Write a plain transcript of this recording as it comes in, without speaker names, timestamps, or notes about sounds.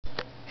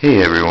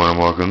Hey everyone,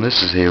 welcome.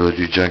 This is Halo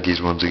 2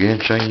 Junkies once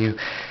again, showing you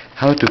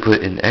how to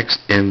put an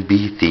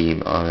XMB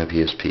theme on a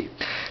PSP.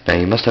 Now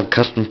you must have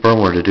custom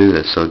firmware to do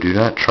this, so do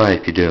not try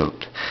if you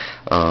don't.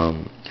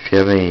 If you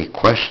have any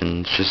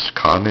questions, just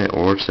comment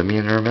or send me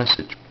a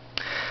message.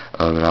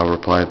 And I'll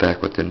reply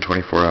back within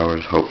 24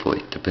 hours,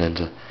 hopefully.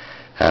 Depends on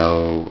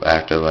how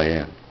active I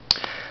am.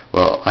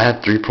 Well, I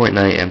have 3.9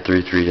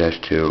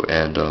 M33-2,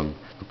 and the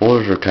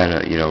folders are kind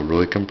of,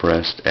 really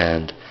compressed,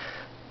 and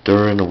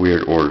they're in a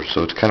weird order,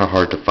 so it's kind of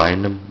hard to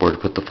find them, where to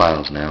put the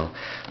files now.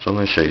 So I'm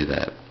going to show you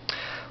that.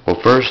 Well,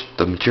 first,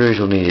 the materials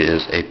you'll need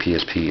is a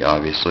PSP,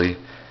 obviously.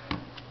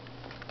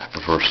 I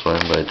prefer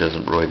Slim, but it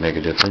doesn't really make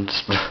a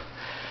difference.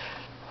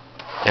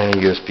 And a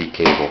USB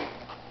cable.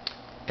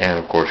 And,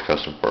 of course,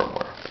 custom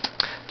firmware.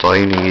 That's all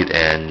you need,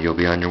 and you'll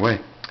be on your way.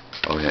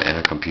 Oh, yeah, and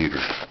a computer.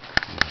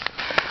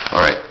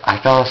 Alright,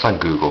 I found this on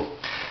Google.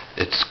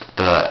 It's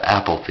the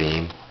Apple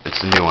theme.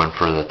 It's the new one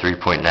for the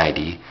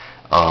 3.90.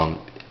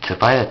 To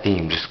find a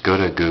theme, just go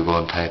to Google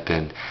and type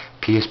in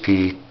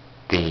PSP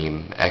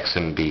theme,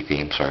 XMB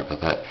theme, sorry about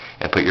that,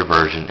 and put your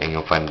version, and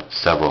you'll find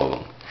several of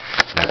them.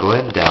 Now go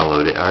ahead and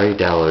download it. I already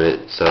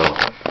downloaded it, so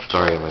it's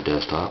already on my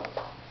desktop.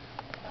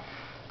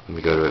 Let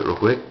me go to it real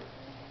quick.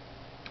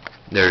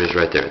 There it is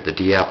right there,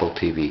 the Apple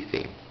TV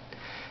theme.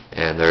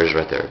 And there it is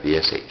right there,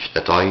 VSH.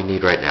 That's all you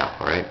need right now,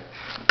 alright?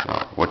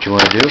 What you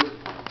want to do,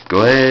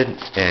 go ahead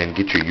and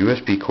get your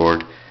USB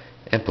cord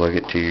and plug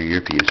it to your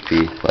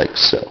PSP like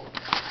so.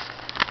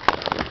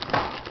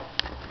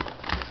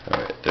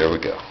 There we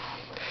go.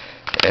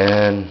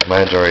 And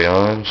mine's already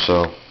on,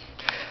 so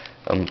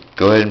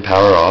go ahead and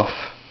power off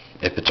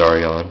if it's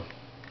already on.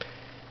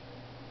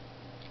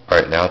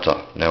 Alright, now it's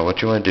off. Now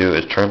what you want to do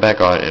is turn back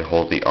on and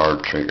hold the R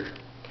trigger,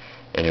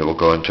 and it will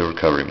go into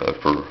recovery mode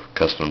for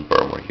custom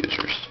firmware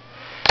users.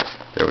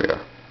 There we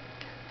are.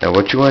 Now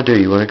what you want to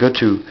do, you want to go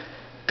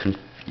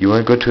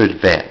to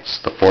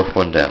Advanced, the fourth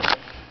one down.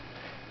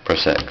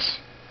 Press X.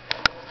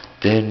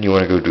 Then you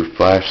want to go to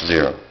Flash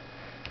 0.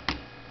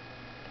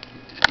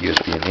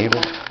 USB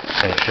enabled,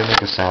 and it should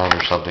make a sound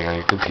or something on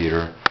your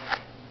computer,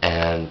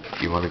 and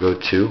you want to go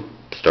to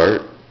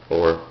Start,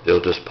 or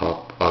it'll just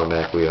pop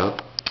automatically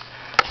up.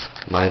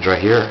 Mine's right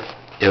here.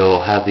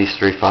 It'll have these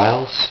three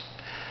files.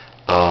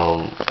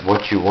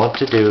 What you want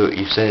to do,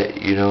 it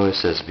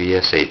says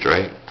VSH,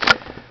 right?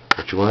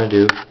 What you want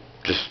to do,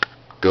 just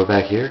go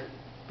back here.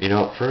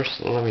 First,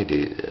 let me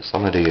do this.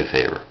 I'm going to do you a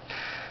favor.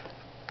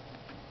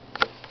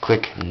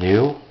 Click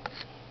New,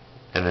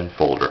 and then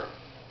Folder.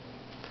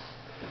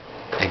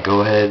 And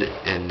go ahead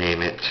and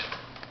name it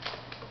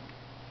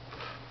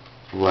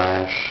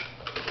Flash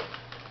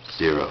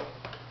 0.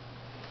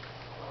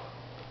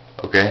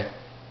 Okay?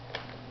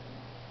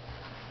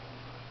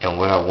 And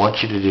what I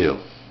want you to do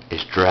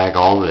is drag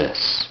all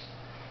this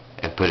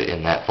and put it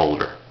in that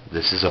folder.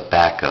 This is a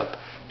backup.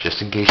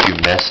 Just in case you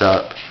mess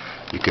up,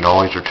 you can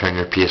always return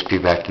your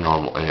PSP back to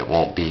normal and it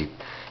won't be,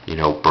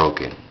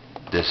 broken.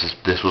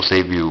 This will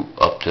save you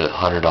up to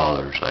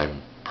 $100.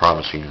 I'm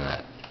promising you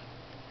that.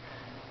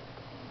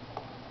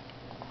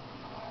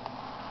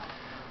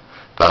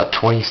 About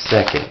 20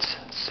 seconds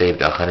saved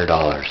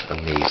 $100.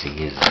 Amazing,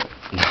 isn't it?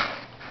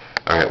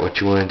 Alright, what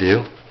you want to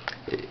do,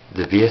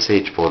 the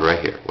VSH folder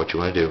right here, what you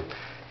want to do,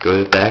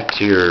 go back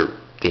to your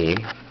theme,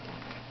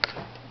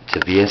 to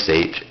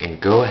VSH,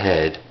 and go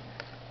ahead,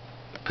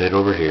 put it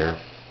over here,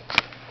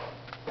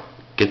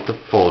 get the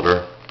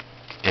folder,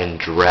 and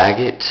drag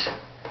it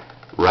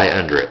right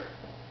under it.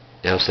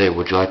 It'll say,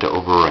 would you like to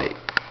overwrite?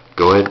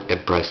 Go ahead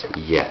and press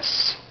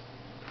yes.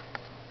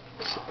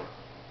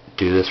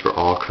 Do this for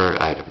all current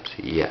items.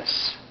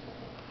 Yes.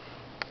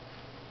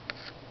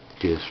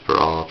 Do this for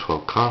all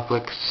 12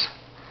 conflicts.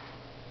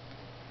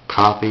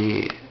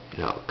 Copy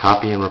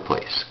and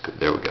replace.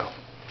 There we go.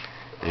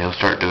 And it'll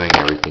start doing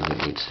everything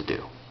it needs to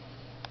do.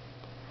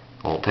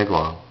 Won't take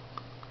long.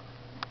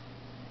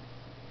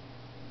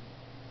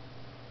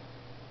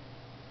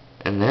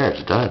 And there,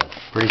 it's done.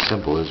 Pretty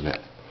simple, isn't it?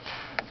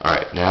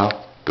 Alright,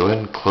 now go ahead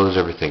and close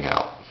everything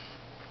out.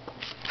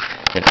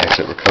 And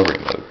exit recovery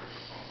mode.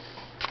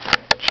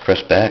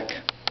 Press back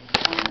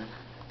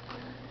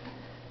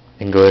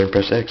and go ahead and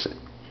press exit,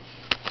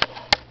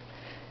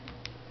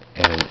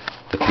 and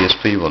the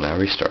PSP will now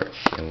restart,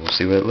 and we'll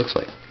see what it looks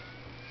like.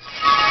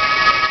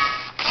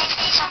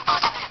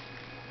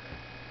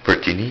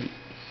 Pretty neat.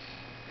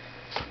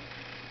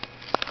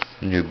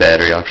 New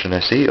battery option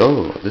I see.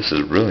 Oh, this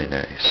is really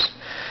nice.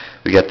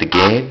 We got the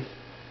game,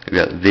 we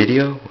got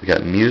video, we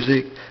got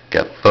music, we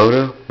got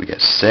photo, we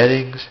got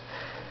settings.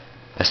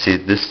 I see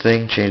this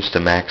thing changed to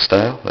Mac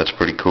style. That's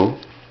pretty cool.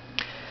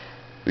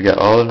 We got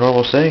all the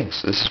normal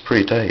settings. This is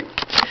pretty tight.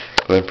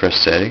 Go ahead and press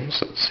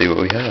settings. Let's see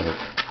what we have.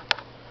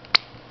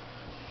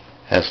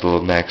 Has a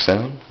little Mac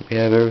sound. We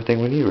have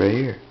everything we need right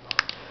here.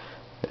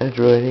 That's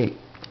really neat.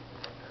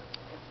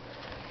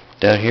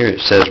 Down here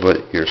it says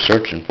what you're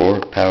searching for.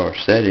 Power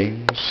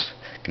settings.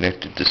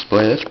 Connected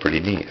display. That's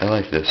pretty neat. I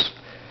like this.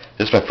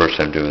 This is my first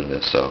time doing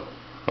this, so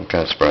I'm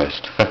kind of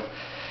surprised.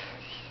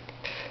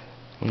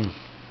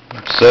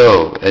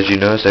 So, as you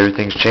notice,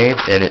 everything's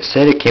changed, and it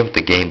said it came with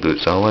the game boot,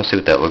 so I want to see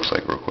what that looks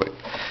like real quick.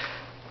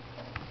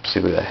 See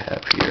what I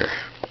have here.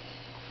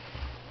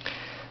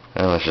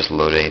 Let's just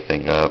load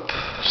anything up.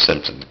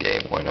 Simpsons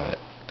game, why not?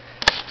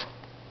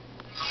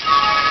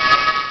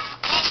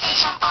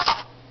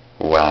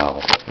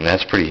 Wow, and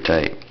that's pretty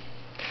tight.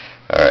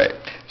 Alright,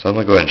 so I'm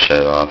going to go ahead and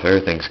shut it off.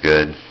 Everything's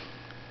good.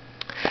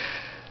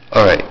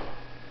 Alright,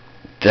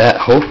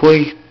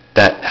 hopefully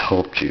that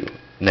helped you.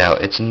 Now,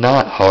 it's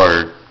not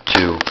hard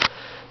to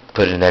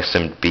put an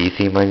XMB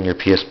theme on your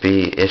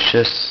PSP. It's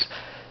just,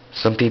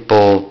 some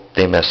people,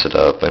 they mess it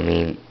up. I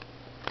mean,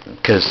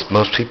 because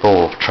most people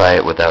will try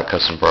it without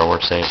custom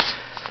firmware saying,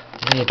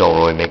 it don't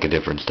really make a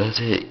difference, does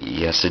it?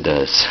 Yes, it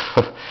does.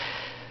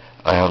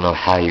 I don't know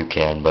how you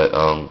can, but,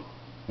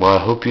 well,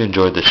 I hope you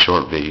enjoyed this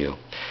short video.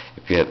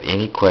 If you have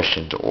any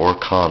questions or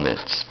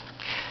comments,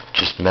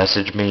 just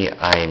message me.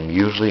 I am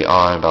usually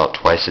on about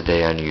twice a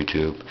day on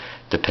YouTube,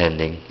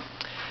 depending.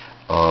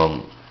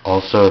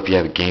 Also, if you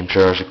have a Game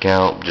Trailers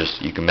account,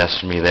 you can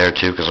message me there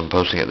too, because I'm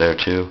posting it there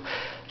too.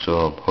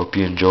 So, hope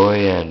you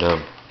enjoy, and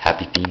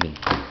happy theming.